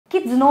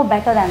kids know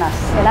better than us.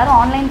 எல்லாரும்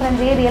online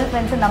ஃப்ரெண்ட்ஸே real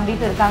friends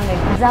நம்பிட்டு இருக்காங்க.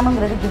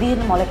 எக்ஸாம்ங்கிறது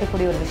திடீர்னு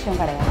முளைக்கக்கூடிய ஒரு விஷயம்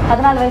கிடையாது.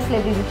 14 வயசுல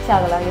எப்படி ரிச்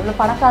ஆகலாம், எவ்வளோ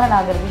பணக்காரன்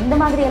ஆகிறது, இந்த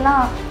மாதிரி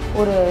எல்லாம்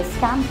ஒரு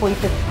ஸ்கேம்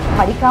போயிட்டு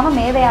படிக்காமல்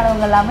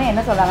மேதையானவங்க எல்லாமே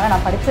என்ன சொல்கிறாங்கன்னா,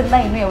 நான் படிச்சிருந்தா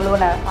இன்னும் எவ்வளோ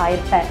நான்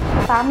ஆயிருப்பேன்.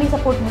 ஃபேமிலி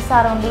சப்போர்ட் மிஸ்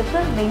ஆகிறவங்களுக்கு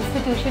இந்த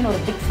இன்ஸ்டிடியூஷன்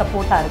ஒரு பிக்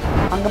சப்போர்ட்டாக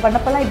இருக்குது. அங்கே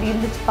பண்ணப்பெல்லாம் இப்படி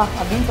இருந்துச்சுப்பா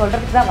அப்படின்னு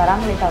சொல்கிறதுக்கு தான்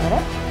வராங்களே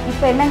தவிர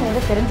இப்போ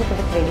என்னங்கிறது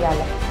தெரிஞ்சுக்கிறதுக்கு ரெடியாக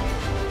இல்லை.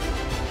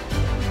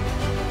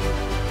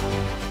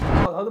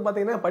 அதாவது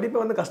பார்த்தீங்கன்னா படிப்பை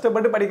வந்து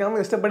கஷ்டப்பட்டு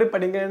படிக்காமல் இஷ்டப்பட்டு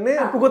படிங்கன்னு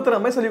புகுத்துற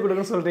மாதிரி சொல்லிக்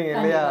கொடுக்குன்னு சொல்கிறீங்க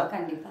இல்லையா?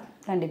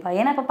 கண்டிப்பாக.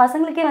 ஏன்னா இப்போ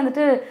பசங்களுக்கே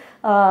வந்துட்டு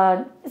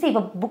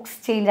இப்போ புக்ஸ்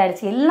சேஞ்ச்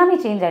ஆகிடுச்சு, எல்லாமே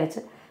சேஞ்ச்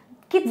ஆகிடுச்சு.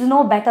 Kids no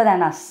better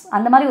than as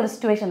அந்த மாதிரி ஒரு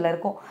சுச்சுவேஷனில்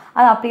இருக்கும்.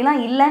 அது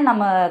அப்படிலாம் இல்லைன்னு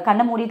நம்ம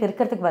கண்ணை மூடிட்டு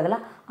இருக்கிறதுக்கு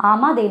பதிலாக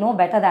ஆமாம் they know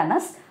better than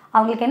as,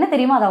 அவங்களுக்கு என்ன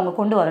தெரியுமோ அதை அவங்க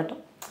கொண்டு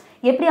வரட்டும்.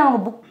 எப்படி அவங்க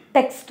புக்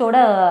டெக்ஸ்ட்டோட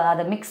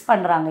அதை மிக்ஸ்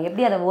பண்ணுறாங்க,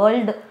 எப்படி அதை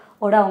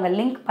வேர்ல்டோட அவங்க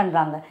லிங்க்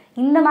பண்ணுறாங்க,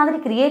 இந்த மாதிரி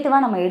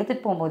க்ரியேட்டிவாக நம்ம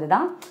எடுத்துகிட்டு போகும்போது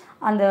தான்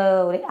அந்த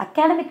ஒரு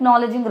அகாடமிக்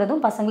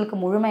நாலேஜுங்கிறதும் பசங்களுக்கு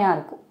முழுமையாக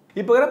இருக்கும்.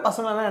 இப்போ இருக்கிற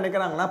பசங்க என்ன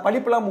நினைக்கிறாங்கன்னா,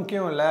 படிப்புலாம்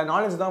முக்கியம் இல்லை,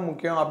 நாலேஜ் தான்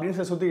முக்கியம் அப்படின்னு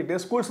சொல்லி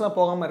சுற்றிக்கிட்டு ஸ்கூல்ஸ்லாம்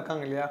போகாமல்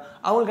இருக்காங்க இல்லையா?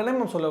 அவங்களுக்கு என்ன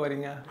மேம் சொல்ல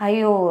வரீங்க?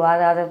 ஐயோ,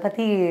 அதை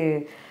பற்றி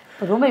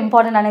ரொம்ப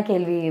இம்பார்ட்டண்டான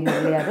கேள்வி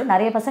முடியாது.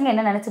 நிறைய பசங்க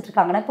என்ன நினச்சிட்டு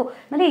இருக்காங்கன்னா, இப்போ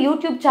நிறைய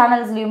யூடியூப்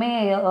சேனல்ஸ்லையுமே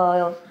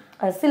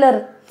சிலர்,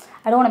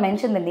 I don't want to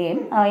mention the name,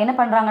 என்ன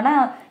பண்ணுறாங்கன்னா,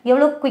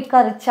 எவ்வளோ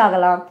குயிக்காக ரிச்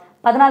ஆகலாம்,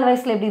 14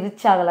 வயசில் எப்படி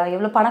ரிச் ஆகலாம்,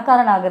 எவ்வளோ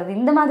பணக்காரன் ஆகிறது,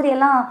 இந்த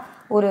மாதிரியெல்லாம்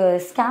ஒரு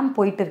ஸ்கேம்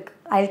போயிட்டு இருக்கு.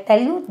 I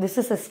tell you, this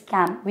is a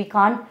scam. We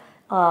can't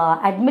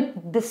admit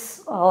this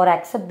R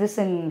accept this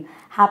in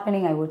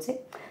happening, I would say.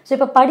 So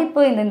இப்போ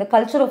படிப்பு, இந்த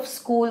culture of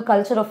school,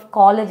 culture of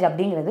college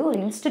அப்படிங்கிறது ஒரு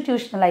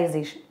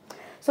இன்ஸ்டிடியூஷனலைசேஷன்.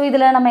 ஸோ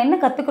இதில் நம்ம என்ன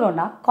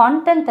கற்றுக்குறோன்னா,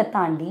 கான்டென்ட்டை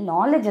தாண்டி,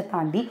 நாலேஜை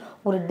தாண்டி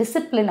ஒரு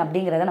டிசிப்ளின்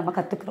அப்படிங்கிறத நம்ம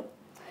கற்றுக்குறோம்.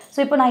 ஸோ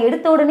இப்போ நான்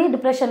எடுத்த உடனே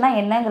டிப்ரெஷன்னா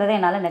என்னங்கிறத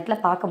என்னால்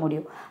நெட்டில் பார்க்க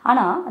முடியும்.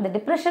 ஆனால் அந்த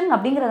டிப்ரெஷன்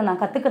அப்படிங்கிறத நான்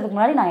கற்றுக்கிறதுக்கு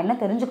முன்னாடி நான் என்ன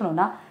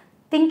தெரிஞ்சுக்கணுன்னா,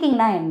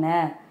 திங்கிங்னா என்ன,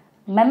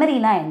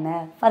 மெமரினா என்ன,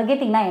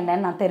 ஃபர்கெட்டிங்னா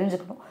என்னன்னு நான்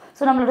தெரிஞ்சுக்கணும்.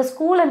 ஸோ நம்மளோட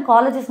ஸ்கூல் அண்ட்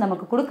காலேஜஸ்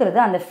நமக்கு கொடுக்குறது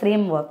அந்த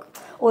ஃப்ரேம் ஒர்க்,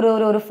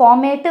 ஒரு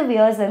ஃபார்மேட்டிவ்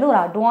இயர்ஸ்லேருந்து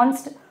ஒரு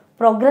advanced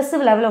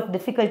progressive level of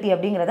difficulty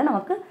அப்படிங்கிறத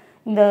நமக்கு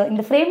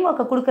இந்த ஃப்ரேம்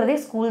ஒர்க்கை கொடுக்குறதே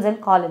ஸ்கூல்ஸ்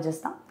அண்ட்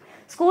காலேஜஸ் தான்.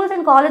 ஸ்கூல்ஸ்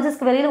அண்ட்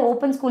காலேஜஸ்க்கு வெளியில்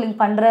ஓப்பன் ஸ்கூலிங்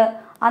பண்ணுற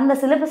அந்த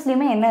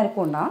சிலபஸ்லேயுமே என்ன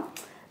இருக்கும்னா,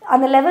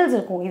 அந்த லெவல்ஸ்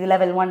இருக்கும். இது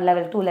லெவல் 1,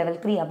 லெவல் 2, லெவல்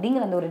 3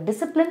 அப்படிங்கிற அந்த ஒரு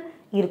டிசிப்ளின்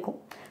இருக்கும்.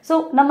 ஸோ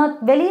நம்ம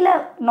வெளியில்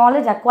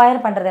நாலேஜ்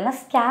அக்வயர் பண்ணுறதெல்லாம்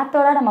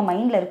ஸ்கேட்டர்டாக நம்ம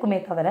மைண்டில் இருக்குமே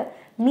தவிர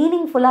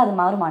மீனிங்ஃபுல்லாக அது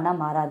மாறுமானா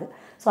மாறாது.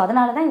 ஸோ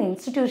அதனால தான் இந்த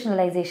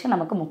இன்ஸ்டிடியூஷனலைசேஷன்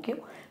நமக்கு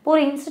முக்கியம். இப்போ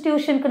ஒரு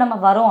இன்ஸ்டிடியூஷனுக்கு நம்ம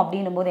வரோம்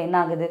அப்படின்னும் போது என்ன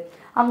ஆகுது,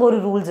 அங்கே ஒரு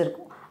ரூல்ஸ்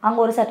இருக்கும்,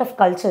 அங்கே ஒரு செட் ஆஃப்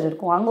கல்ச்சர்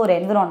இருக்கும், அங்கே ஒரு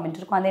என்விரான்மெண்ட்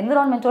இருக்கும். அந்த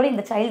என்விரான்மெண்ட்டோட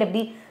இந்த சைல்டு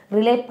எப்படி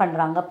ரிலேட்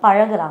பண்ணுறாங்க,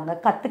 பழகுறாங்க,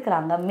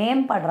 கற்றுக்குறாங்க,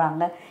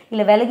 மேம்படுறாங்க,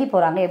 இல்லை விலகி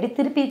போகிறாங்க, எப்படி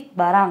திருப்பி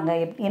வராங்க,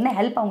 என்ன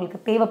ஹெல்ப்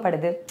அவங்களுக்கு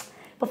தேவைப்படுது.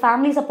 இப்போ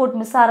ஃபேமிலி சப்போர்ட்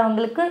மிஸ்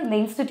ஆகிறவங்களுக்கு இந்த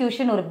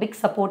இன்ஸ்டிடியூஷன் ஒரு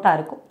பிக் சப்போர்ட்டாக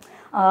இருக்கும்.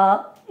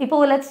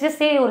 இப்போது லெட்ஸ்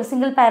ஜஸ்ட் சே ஒரு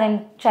சிங்கிள் பேரண்ட்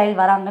சைல்டு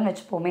வராங்கன்னு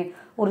வச்சுப்போமே,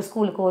 ஒரு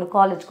ஸ்கூலுக்கோ ஒரு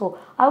காலேஜ்க்கோ,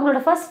 அவங்களோட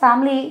ஃபர்ஸ்ட்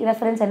ஃபேமிலி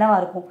ரெஃபரன்ஸ்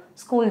என்னவாக இருக்கும்,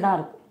 ஸ்கூல் தான்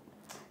இருக்கும்.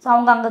 ஸோ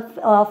அவங்க அங்கே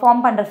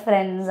ஃபார்ம் பண்ணுற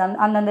ஃப்ரெண்ட்ஸ்,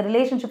 அந்த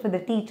ரிலேஷன்ஷிப்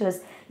வித் டீச்சர்ஸ்,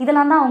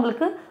 இதெல்லாம் தான்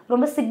அவங்களுக்கு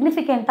ரொம்ப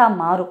சிக்னிஃபிகண்ட்டாக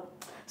மாறும்.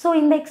 ஸோ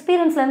இந்த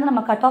எக்ஸ்பீரியன்ஸ்லேருந்து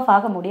நம்ம கட் ஆஃப்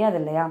ஆக முடியாது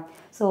இல்லையா?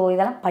 ஸோ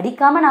இதெல்லாம்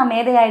படிக்காமல் நான்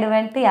மேதை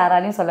ஆகிடுவேன்ட்டு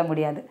யாராலையும் சொல்ல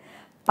முடியாது.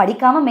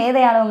 படிக்காமல்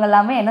மேதையானவங்க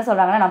எல்லாமே என்ன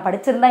சொல்கிறாங்கன்னா, நான்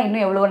படிச்சிருந்தா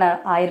இன்னும் எவ்வளோ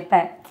நான்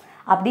ஆயிருப்பேன்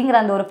அப்படிங்கிற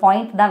அந்த ஒரு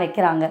பாயிண்ட் தான்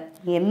வைக்கிறாங்க.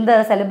 எந்த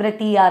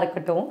செலிப்ரிட்டியாக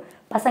இருக்கட்டும்,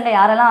 பசங்க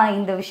யாரெல்லாம்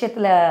இந்த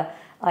விஷயத்தில்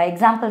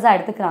எக்ஸாம்பிள்ஸாக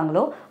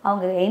எடுத்துக்கிறாங்களோ,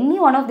 அவங்க any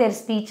one of their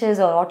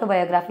speeches ஒரு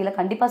ஆட்டோபயோகிராஃபியில்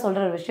கண்டிப்பாக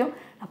சொல்கிற ஒரு விஷயம்,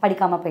 நான்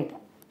படிக்காமல்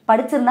போயிட்டேன்,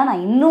 படிச்சிருந்தா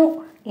நான் இன்னும்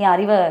என்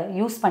அறிவை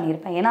யூஸ்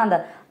பண்ணியிருப்பேன். ஏன்னா அந்த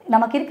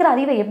நமக்கு இருக்கிற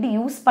அறிவை எப்படி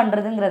யூஸ்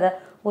பண்ணுறதுங்கிறத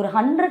ஒரு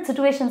 100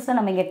 சிச்சுவேஷன்ஸில்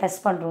நம்ம இங்கே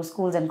டெஸ்ட் பண்ணுறோம்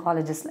ஸ்கூல்ஸ் அண்ட்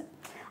காலேஜஸில்.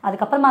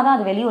 அதுக்கப்புறமா தான்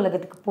அது வெளி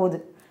உலகத்துக்கு போகுது.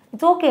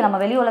 இட்ஸ் ஓகே, நம்ம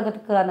வெளி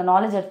உலகத்துக்கு அந்த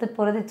நாலேஜ் எடுத்துகிட்டு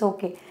போகிறது இட்ஸ்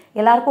ஓகே.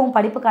 எல்லாருக்கும்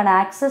படிப்புக்கான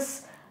ஆக்சஸ்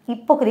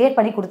இப்போ க்ரியேட்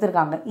பண்ணி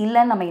கொடுத்துருக்காங்க,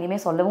 இல்லைன்னு நம்ம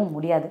இனிமேல் சொல்லவும்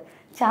முடியாது.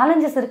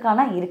 சேலஞ்சஸ்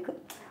இருக்கானா இருக்குது.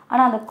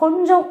 ஆனால் அந்த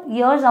கொஞ்சம்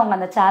இயர்ஸ் அவங்க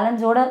அந்த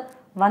சேலஞ்சோடு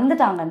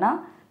வந்துட்டாங்கன்னா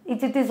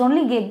it is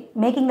only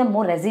making them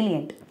more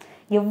resilient.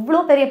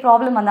 எவ்வளோ பெரிய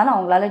ப்ராப்ளம் வந்தாலும்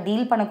அவங்களால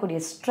டீல் பண்ணக்கூடிய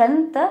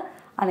ஸ்ட்ரென்த்தை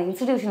அந்த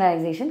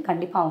இன்ஸ்டிடியூஷனலைசேஷன்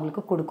கண்டிப்பாக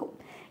அவங்களுக்கு கொடுக்கும்.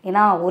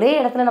 ஏன்னா ஒரே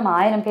இடத்துல நம்ம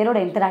 1000 பேரோட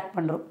இன்டராக்ட்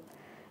பண்ணுறோம்.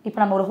 இப்போ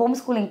நம்ம ஒரு ஹோம்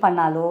ஸ்கூலிங்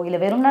பண்ணாலோ, இல்லை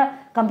வெறும்னா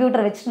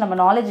கம்ப்யூட்டரை வச்சுட்டு நம்ம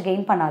நாலேஜ்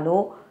கெயின் பண்ணாலோ,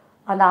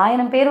 அந்த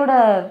 1000 பேரோட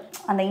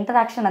அந்த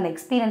இன்டராக்ஷன், அந்த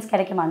எக்ஸ்பீரியன்ஸ்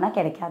கிடைக்குமான்னா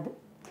கிடைக்காது.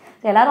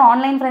 எல்லோரும்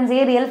ஆன்லைன்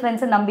ஃப்ரெண்ட்ஸே ரியல்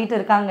ஃப்ரெண்ட்ஸை நம்பிட்டு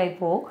இருக்காங்க.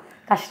 இப்போது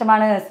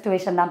கஷ்டமான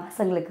சிச்சுவேஷன் தான்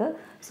பசங்களுக்கு.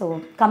 So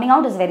coming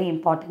out is very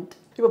important.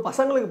 இப்போ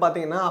பசங்களுக்கு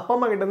பார்த்தீங்கன்னா, அப்பா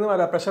அம்மா கிட்டேருந்து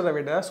வர ப்ரெஷரை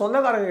விட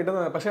சொந்தக்காரங்க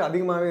கிட்டேருந்து வர ப்ரெஷர்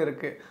அதிகமாகவே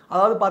இருக்குது.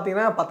 அதாவது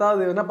பார்த்தீங்கன்னா,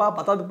 10வது என்னப்பா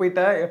 10வது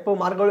போயிட்டேன், எப்போ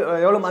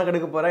எவ்வளோ மார்க்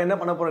எடுக்க போகிறேன், என்ன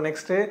பண்ண போகிறேன்,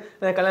 நெக்ஸ்ட்டு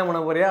கல்யாணம்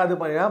பண்ண போறியா, அது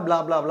பண்ணியா, பிளா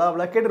பிளா பிளா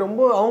பிளா கேட்டு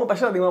ரொம்ப அவங்க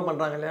ப்ரெஷர் அதிகமாக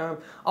பண்ணுறாங்க இல்லையா?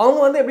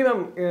 அவங்க வந்து எப்படி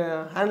மேம்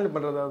ஹேண்டில்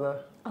பண்ணுறது அதை?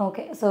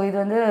 ஓகே, ஸோ இது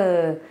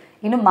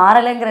இன்னும்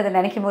மாறலைங்கிறத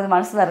நினைக்கும் போது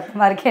மனசு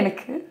வருத்தமாக இருக்குது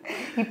எனக்கு.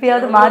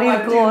 இப்போயாவது மாறி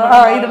இருக்கும்,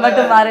 இது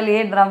மட்டும்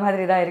மாறலையேன்ற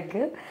மாதிரி தான்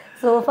இருக்குது.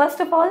 ஸோ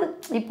ஃபர்ஸ்ட் ஆஃப் ஆல்,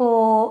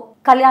 இப்போது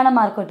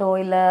கல்யாணமாக இருக்கட்டும்,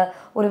 இல்லை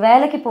ஒரு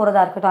வேலைக்கு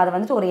போகிறதா இருக்கட்டும், அதை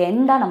வந்துட்டு ஒரு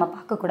எண்டாக நம்ம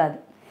பார்க்கக்கூடாது.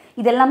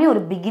 இது எல்லாமே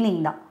ஒரு பிகினிங்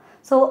தான்.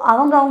 ஸோ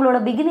அவங்களோட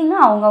பிகினிங்கை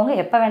அவங்கவுங்க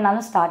எப்போ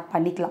வேணாலும் ஸ்டார்ட்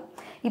பண்ணிக்கலாம்.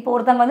 இப்போ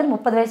ஒருத்தவங்க வந்து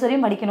 30 வயசு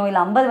வரையும் படிக்கணும்,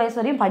 இல்லை 50 வயசு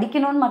வரையும்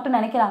படிக்கணும்னு மட்டும்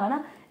நினைக்கிறாங்கன்னா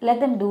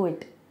let them do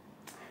it.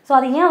 So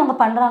அது ஏன் அவங்க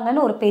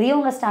பண்ணுறாங்கன்னு ஒரு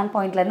பெரியவங்க ஸ்டாண்ட்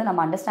பாயிண்ட்லேருந்து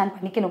நம்ம அண்டர்ஸ்டாண்ட்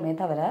பண்ணிக்கணுமே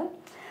தவிர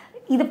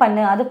இது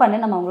பண்ணு அது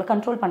பண்ணு நம்ம அவங்கள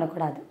கண்ட்ரோல்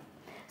பண்ணக்கூடாது.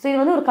 ஸோ இது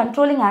வந்து ஒரு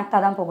கண்ட்ரோலிங் ஆக்டாக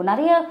தான் போகும்.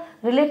 நிறைய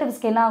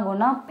ரிலேட்டிவ்ஸ்க்கு என்ன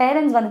ஆகும்னா,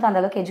 பேரண்ட்ஸ் வந்துட்டு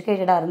அந்தளவுக்கு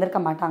எஜுகேட்டடாக இருந்திருக்க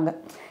மாட்டாங்க.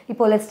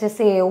 இப்போ லெட்ஸ் ஜஸ்ட்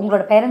சே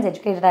உங்களோட பேரண்ட்ஸ்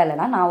எஜுகேட்டடாக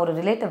இல்லைனா, நான் ஒரு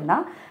ரிலேட்டிவ்னா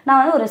நான்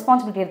வந்து ஒரு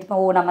ரெஸ்பான்சிபிலிட்டி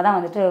எடுத்துப்பேன். நம்ம தான்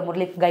வந்துட்டு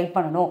முரளிக்கு கைட்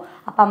பண்ணணும்,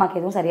 அப்பா அம்மாவுக்கு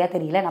எதுவும் சரியாக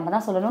தெரியல, நம்ம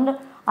தான் சொல்லணும்னு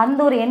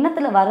அந்த ஒரு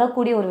எண்ணத்தில்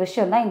வரக்கூடிய ஒரு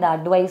விஷயம் தான் இந்த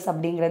அட்வைஸ்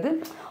அப்படிங்கிறது,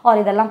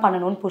 ஆர் இதெல்லாம்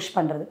பண்ணணும்னு புஷ்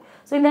பண்ணுறது.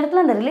 ஸோ இந்த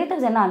இடத்துல அந்த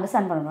ரிலேட்டிவ்ஸ் என்ன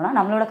அண்டர்ஸ்டாண்ட் பண்ணணும்னா,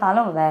 நம்மளோட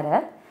காலம் வேறு,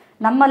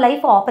 நம்ம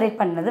லைஃப்பை ஆப்ரேட்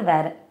பண்ணது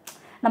வேறு.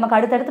 நமக்கு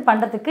அடுத்தடுத்து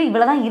பண்ணுறதுக்கு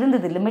இவ்வளோ தான்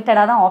இருந்தது,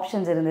 லிமிட்டடாக தான்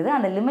ஆப்ஷன்ஸ் இருந்தது.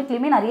 அந்த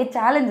லிமிட்லேயுமே நிறைய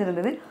சேலஞ்ச்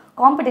இருந்தது,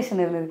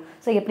 காம்படிஷன் இருந்தது.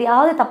 ஸோ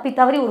எப்படியாவது தப்பி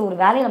தவறி ஒரு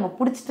வேலையை நம்ம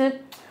பிடிச்சிட்டு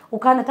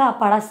உட்காந்துட்டா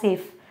அப்பாடா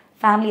சேஃப்,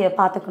 ஃபேமிலியை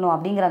பார்த்துக்கணும்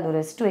அப்படிங்கிற அந்த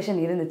ஒரு சிச்சுவேஷன்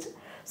இருந்துச்சு.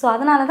 ஸோ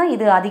அதனால தான்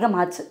இது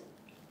அதிகமாச்சு,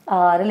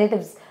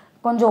 ரிலேட்டிவ்ஸ்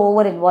கொஞ்சம்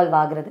ஓவர் இன்வால்வ்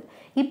ஆகுறது.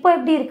 இப்போ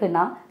எப்படி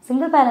இருக்குன்னா,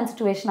 சிங்கிள் பேரண்ட்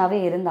சிச்சுவேஷனாகவே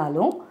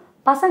இருந்தாலும்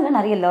பசங்க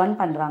நிறைய லேர்ன்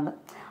பண்ணுறாங்க.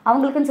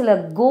 அவங்களுக்குன்னு சில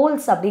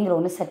கோல்ஸ் அப்படிங்கிற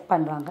ஒன்று செட்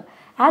பண்ணுறாங்க.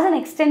 ஆஸ் அன்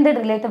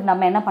எக்ஸ்டெண்டட் ரிலேட்டிவ்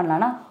நம்ம என்ன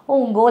பண்ணலான்னா,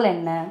 உன் கோல்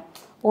என்ன,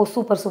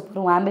 சூப்பர்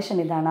உன்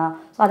ஆம்பிஷன் இதானா,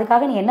 ஸோ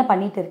அதுக்காக நீ என்ன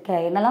பண்ணிட்டு இருக்க,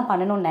 என்னெல்லாம்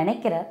பண்ணணும்னு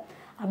நினைக்கிற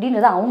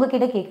அப்படின்றத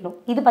அவங்கக்கிட்ட கேட்கணும்.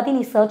 இதை பற்றி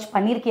நீ சர்ச்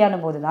பண்ணியிருக்கியான்னு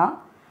போது தான்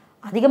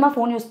அதிகமாக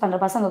ஃபோன் யூஸ் பண்ணுற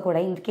பசங்க கூட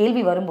இந்த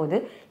கேள்வி வரும்போது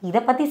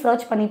இதை பற்றி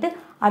சர்ச் பண்ணிவிட்டு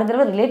அடுத்த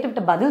தடவை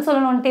ரிலேட்டிவ்கிட்ட பதில்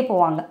சொல்லணுன்ட்டே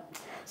போவாங்க.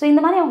 ஸோ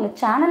இந்த மாதிரி அவங்க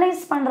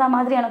சேனலைஸ் பண்ணுற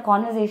மாதிரியான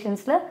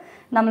கான்வர்சேஷன்ஸில்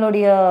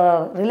நம்மளுடைய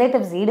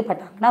ரிலேட்டிவ்ஸ்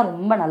ஈடுபட்டாங்கன்னா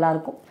ரொம்ப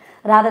நல்லாயிருக்கும்.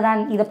 ராதர்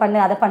தான் இதை பண்ணு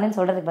அதை பண்ணுன்னு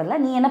சொல்கிறதுக்கு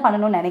பதிலாக நீ என்ன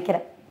பண்ணணும்னு நினைக்கிற,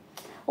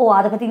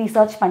 அதை பற்றி நீ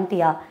சர்ச்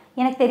பண்ணிட்டியா,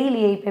 எனக்கு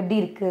தெரியலையே இப்போ எப்படி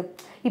இருக்குது.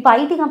 இப்போ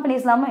ஐடி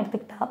கம்பெனிஸ்லாமும்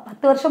எடுத்துக்கிட்டா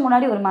 10 வருஷம்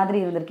முன்னாடி ஒரு மாதிரி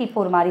இருந்திருக்கு, இப்போ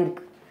ஒரு மாதிரி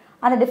இருக்குது.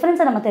 அந்த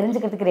டிஃப்ரென்ஸை நம்ம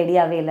தெரிஞ்சுக்கிறதுக்கு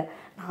ரெடியாகவே இல்லை.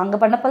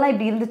 நாங்கள் பண்ணப்பெல்லாம்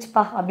இப்படி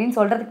இருந்துச்சுப்பா அப்படின்னு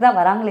சொல்கிறதுக்கு தான்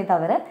வராங்களே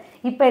தவிர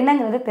இப்போ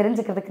என்னங்கிறது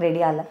தெரிஞ்சுக்கிறதுக்கு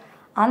ரெடியாக இல்லை.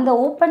 அந்த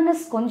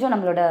ஓப்பன்னஸ் கொஞ்சம்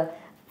நம்மளோட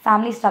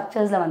ஃபேமிலி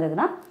ஸ்ட்ரக்சர்ஸில்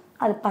வந்ததுன்னா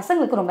அது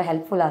பசங்களுக்கு ரொம்ப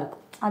ஹெல்ப்ஃபுல்லாக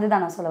இருக்கும்.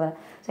 அதுதான் நான் சொல்ல வரேன்.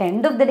 ஸோ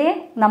எண்ட் ஆஃப் த டே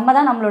நம்ம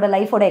தான் நம்மளோட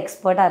லைஃபோட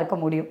எக்ஸ்பர்ட்டாக இருக்க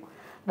முடியும்,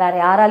 வேறு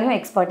யாராலையும்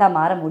எக்ஸ்பர்ட்டாக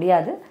மாற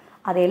முடியாது.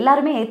 அதை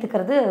எல்லாருமே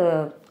ஏற்றுக்கிறது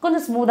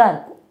கொஞ்சம் ஸ்மூத்தாக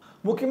இருக்கும்.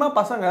 முக்கியமாக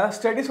பசங்க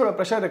ஸ்டடீஸோட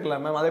ப்ரெஷர் இருக்குல்ல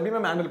மேம், அதை எப்படி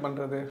மேம் ஹேண்டில்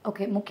பண்ணுறது?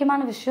 ஓகே,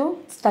 முக்கியமான விஷயம்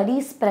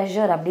ஸ்டடீஸ்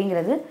ப்ரெஷர்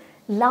அப்படிங்கிறது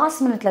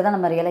லாஸ்ட் மினிட்ல தான்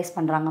நம்ம ரியலைஸ்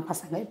பண்ணுறாங்க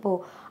பசங்க.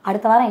 இப்போது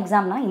அடுத்த வாரம்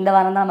எக்ஸாம்னா இந்த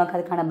வாரம் தான் நமக்கு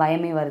அதுக்கான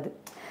பயமே வருது.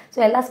 ஸோ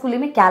எல்லா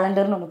ஸ்கூல்லையுமே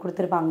கேலண்டர்னு ஒன்று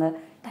கொடுத்துருப்பாங்க,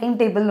 டைம்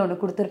டேபிள்னு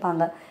ஒன்று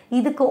கொடுத்துருப்பாங்க.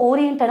 இதுக்கு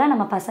ஓரியன்டாக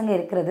நம்ம பசங்க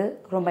இருக்கிறது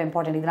ரொம்ப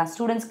இம்பார்ட்டன்ட். இது நான்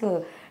ஸ்டூடெண்ட்ஸ்க்கு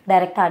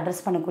டைரெக்டாக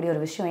அட்ரஸ் பண்ணக்கூடிய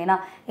ஒரு விஷயம். ஏன்னா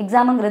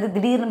எக்ஸாமுங்கிறது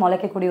திடீர்னு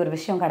முளைக்கக்கூடிய ஒரு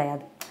விஷயம்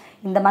கிடையாது.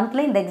 இந்த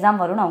மந்த்ல இந்த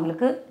எக்ஸாம் வரும்னு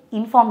அவங்களுக்கு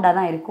இன்ஃபார்ம்டாக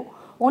தான் இருக்கும்.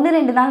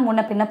 1-2 நாள்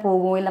முன்ன பின்ன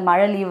போகும், இல்லை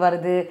மழை லீவ்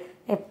வருது,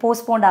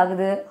 போஸ்ட்போண்ட்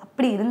ஆகுது,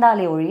 அப்படி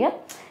இருந்தாலே ஒழிய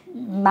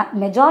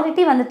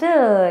மெஜாரிட்டி வந்துட்டு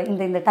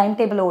இந்த டைம்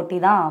டேபிளை ஒட்டி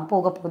தான்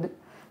போக போகுது.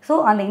 ஸோ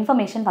அந்த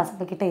இன்ஃபர்மேஷன்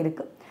பசங்கக்கிட்ட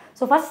இருக்குது.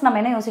 ஸோ ஃபர்ஸ்ட் நம்ம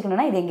என்ன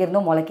யோசிக்கணும்னா, இது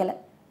எங்கேருந்தோ முளைக்கலை,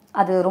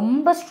 அது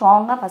ரொம்ப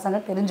ஸ்ட்ராங்காக பசங்க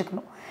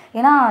தெரிஞ்சுக்கணும்.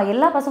 ஏன்னா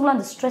எல்லா பசங்களும்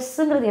அந்த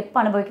ஸ்ட்ரெஸ்ஸுங்கிறது எப்போ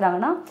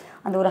அனுபவிக்கிறாங்கன்னா,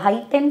 அந்த ஒரு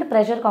ஹைட்டெண்ட்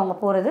ப்ரெஷருக்கு அவங்க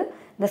போகிறது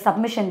இந்த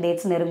சப்மிஷன்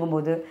டேட்ஸ்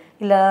நெருங்கும்போது,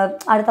 இல்லை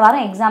அடுத்த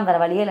வாரம் எக்ஸாம்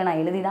வேறு வழியே இல்லை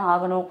நான் எழுதி தான்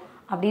ஆகணும்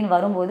அப்படின்னு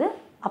வரும்போது,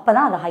 அப்போ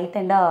தான் அதை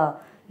ஹைட்டெண்டாக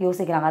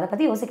யோசிக்கிறாங்க. அதை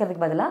பற்றி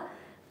யோசிக்கிறதுக்கு பதிலாக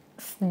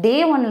டே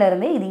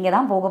 1லேருந்தே இது இங்கே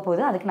தான் போக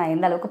போகுது, அதுக்கு நான்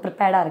எந்த அளவுக்கு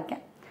ப்ரிப்பேர்டாக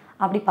இருக்கேன்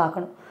அப்படி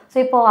பார்க்கணும். ஸோ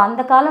இப்போது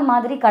அந்த காலம்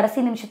மாதிரி கடைசி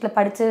நிமிஷத்தில்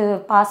படித்து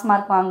பாஸ்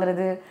மார்க்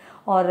வாங்குறது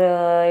ஒரு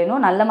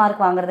நல்ல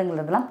மார்க்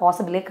வாங்குறதுங்கிறதுலாம்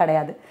பாசிபிளே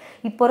கிடையாது.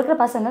 இப்போ இருக்கிற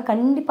பசங்க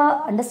கண்டிப்பாக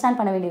அண்டர்ஸ்டாண்ட்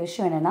பண்ண வேண்டிய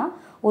விஷயம் என்னென்னா,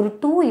 ஒரு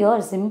 2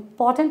 இயர்ஸ்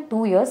இம்பார்ட்டன்ட்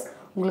 2 இயர்ஸ்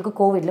உங்களுக்கு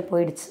கோவிடில்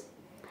போயிடுச்சு.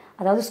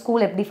 அதாவது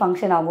ஸ்கூல் எப்படி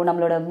ஃபங்க்ஷன் ஆகும்,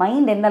 நம்மளோட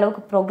மைண்ட் எந்த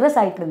அளவுக்கு ப்ரோக்ரஸ்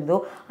ஆகிட்டு இருந்ததோ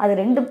அது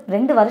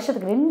ரெண்டு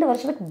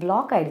வருஷத்துக்கு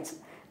பிளாக் ஆகிடுச்சு.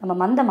 நம்ம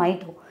மந்தம்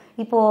ஆகிட்டோம்.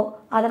 இப்போது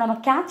அதை நம்ம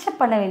கேட்சப்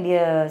பண்ண வேண்டிய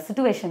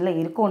சிச்சுவேஷனில்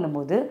இருக்கோன்னும்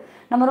போது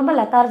நம்ம ரொம்ப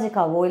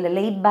லெத்தார்ஜிக்காவோ இல்லை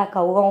லைட்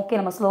பேக்காவோ ஓகே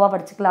நம்ம ஸ்லோவாக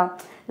படிச்சுக்கலாம்,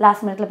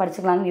 லாஸ்ட் மினிட்ல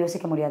படிச்சுக்கலாம்னு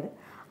யோசிக்க முடியாது.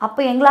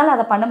 அப்போ எங்களால்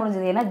அதை பண்ண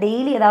முடிஞ்சது. ஏன்னா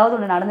டெய்லி ஏதாவது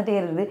ஒன்று நடந்துகிட்டே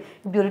இருந்தது.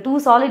 இப்படி ஒரு 2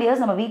 solid years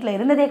நம்ம வீட்டில்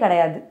இருந்ததே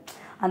கிடையாது.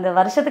 அந்த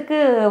வருஷத்துக்கு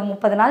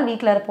 30 நாள்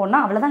வீட்டில்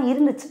இருப்போம்னா அவ்வளோதான்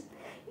இருந்துச்சு.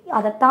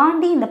 அதை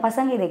தாண்டி இந்த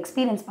பசங்க இதை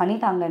எக்ஸ்பீரியன்ஸ்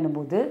பண்ணிட்டாங்கன்னும்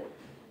போது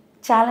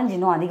சேலஞ்ச்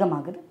இன்னும்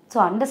அதிகமாகுது. So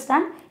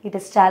understand it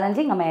is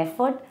challenging. நம்ம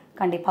எஃபர்ட்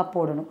கண்டிப்பாக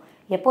போடணும்.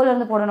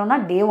 எப்போலேருந்து போடணும்னா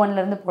டே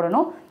 1லேருந்து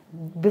போடணும்.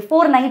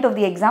 Before night of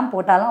the exam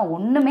போட்டாலும்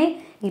ஒன்றுமே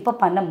இப்போ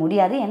பண்ண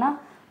முடியாது. ஏன்னா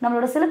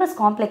நம்மளோட சிலபஸ்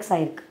காம்ப்ளெக்ஸ்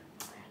ஆகிருக்கு.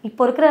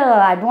 இப்போ இருக்கிற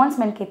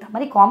அட்வான்ஸ்மெண்ட்க்கு ஏற்ற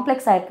மாதிரி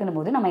காம்ப்ளெக்ஸ் ஆகிருக்குன்னு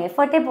போது நம்ம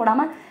எஃபர்ட்டே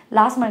போடாமல்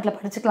லாஸ்ட் மினிட்ல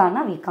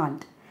படிச்சுக்கலாம்னா we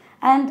can't.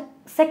 And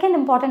second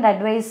important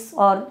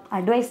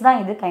advice தான்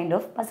இது கைண்ட்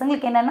ஆஃப்.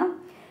 பசங்களுக்கு என்னென்னா,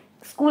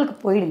 ஸ்கூலுக்கு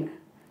போயிடுங்க,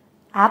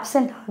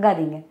 ஆப்சண்ட்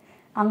ஆகாதீங்க.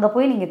 அங்கே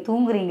போய் நீங்கள்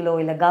தூங்குறீங்களோ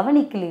இல்லை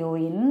கவனிக்கலையோ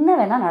என்ன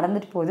வேணால்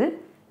நடந்துட்டு போகுது,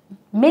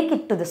 make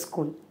it to the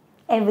school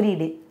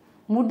everyday.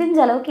 முடிஞ்ச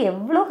அளவுக்கு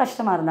எவ்வளோ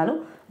கஷ்டமாக இருந்தாலும்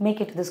make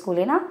it to the school.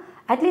 ஏன்னா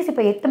அட்லீஸ்ட்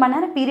இப்போ 8 மணி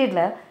நேரம்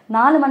பீரியடில்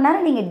 4 மணி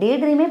நேரம் நீங்கள் டே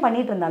ட்ரீமே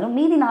பண்ணிட்டு இருந்தாலும்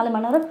மீதி 4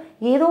 மணி நேரம்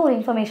ஏதோ ஒரு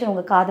இன்ஃபர்மேஷன்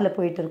உங்கள் காதில்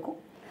போயிட்டு இருக்கும்.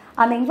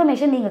 அந்த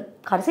இன்ஃபர்மேஷன் நீங்கள்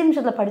கடைசி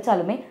நிமிஷத்தில்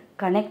படித்தாலுமே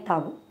கனெக்ட்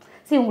ஆகும்.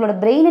 சரி, உங்களோட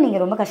பிரெயினை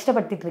நீங்கள் ரொம்ப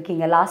கஷ்டப்படுத்திட்டு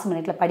இருக்கீங்க லாஸ்ட்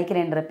மினிட்ல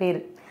படிக்கிறேன்ற பேர்.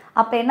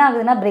 அப்போ என்ன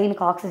ஆகுதுன்னா,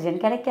 பிரெயினுக்கு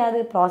ஆக்சிஜன் கிடைக்காது,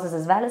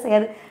 ப்ராசஸஸ் வேலை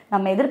செய்யாது,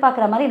 நம்ம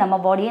எதிர்பார்க்குற மாதிரி நம்ம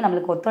பாடியே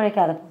நம்மளுக்கு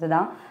ஒத்துழைக்காத போது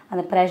தான்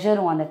அந்த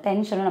ப்ரெஷரும் அந்த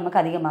டென்ஷனும்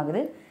நமக்கு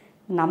அதிகமாகுது.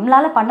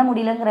 நம்மளால் பண்ண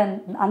முடியலங்கிற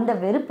அந்த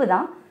வெறுப்பு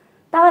தான்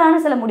தவறான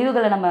சில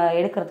முடிவுகளை நம்ம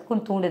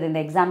எடுக்கிறதுக்கும் தூண்டுது இந்த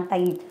எக்ஸாம்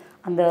டைம்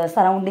அந்த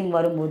சரௌண்டிங்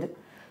வரும்போது.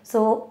 ஸோ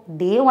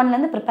டே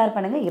ஒன்லேருந்து ப்ரிப்பேர்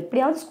பண்ணுங்கள்.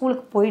 எப்படியாவது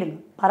ஸ்கூலுக்கு போயிடுங்க,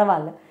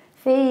 பரவாயில்ல,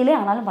 ஃபெயிலே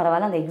ஆனாலும்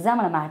பரவாயில்ல, அந்த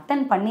எக்ஸாமை நம்ம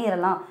அட்டன்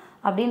பண்ணிடலாம்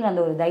அப்படின்ற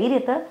அந்த ஒரு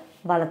தைரியத்தை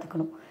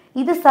வளர்த்துக்கணும்.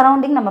 இது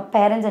சரௌண்டிங் நம்ம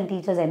பேரண்ட்ஸ் அண்ட்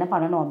டீச்சர்ஸ் என்ன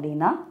பண்ணணும்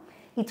அப்படின்னா,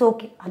 இட்ஸ்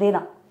ஓகே, அதே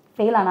தான்,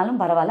 ஃபெயில் ஆனாலும்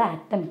பரவாயில்ல,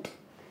 அட்டெம்ப்ட்.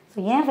 ஸோ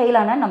ஏன் ஃபெயில்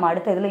ஆனால் நம்ம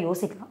அடுத்த இதில்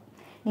யோசிக்கலாம்.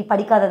 நீ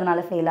படிக்காததுனால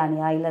ஃபெயில்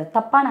ஆனியா, இல்லை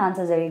தப்பான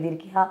ஆன்சர்ஸ்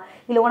எழுதியிருக்கியா,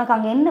 இல்லை உனக்கு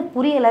அங்கே என்ன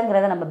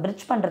புரியலைங்கிறத நம்ம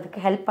பிரிட்ஜ்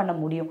பண்ணுறதுக்கு ஹெல்ப் பண்ண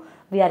முடியும்.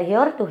 We are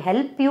here to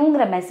help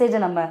யூங்கிற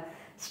மெசேஜை நம்ம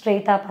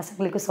ஸ்ட்ரெயிட்டாக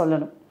பசங்களுக்கு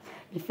சொல்லணும்.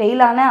 நீ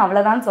ஃபெயில் ஆன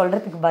அவ்வளோதான்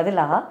சொல்கிறதுக்கு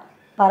பதிலாக,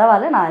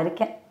 பரவாயில்ல நான்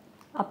இருக்கேன்,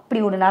 அப்படி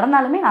ஒன்று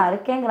நடந்தாலுமே நான்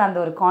இருக்கேங்கிற அந்த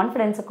ஒரு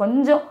கான்ஃபிடென்ஸை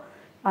கொஞ்சம்,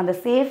 அந்த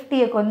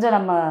சேஃப்டியை கொஞ்சம்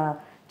நம்ம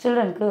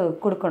சில்ட்ரனுக்கு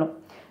கொடுக்கணும்.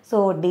 ஸோ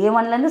டே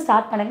ஒன்லேருந்து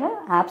ஸ்டார்ட் பண்ணுங்கள்,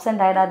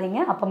 ஆப்சண்ட் ஆகிடாதீங்க,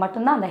 அப்போ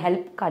மட்டும்தான் அந்த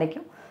ஹெல்ப்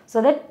கிடைக்கும். ஸோ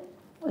தட்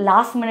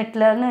லாஸ்ட்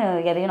மினிட்லன்னு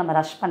எதையும் நம்ம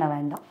ரஷ் பண்ண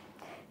வேண்டாம்.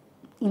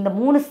 இந்த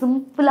 3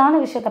 சிம்பிளான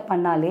விஷயத்த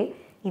பண்ணாலே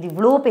இது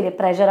இவ்வளோ பெரிய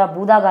ப்ரெஷராக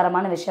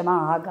பூதாகாரமான விஷயமா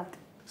ஆகாது.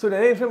 ஸோ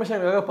நிறைய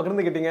இன்ஃபர்மேஷன்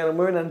பகிர்ந்துக்கிட்டீங்க,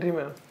 ரொம்பவே நன்றி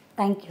மேம்.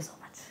 Thank you so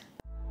much.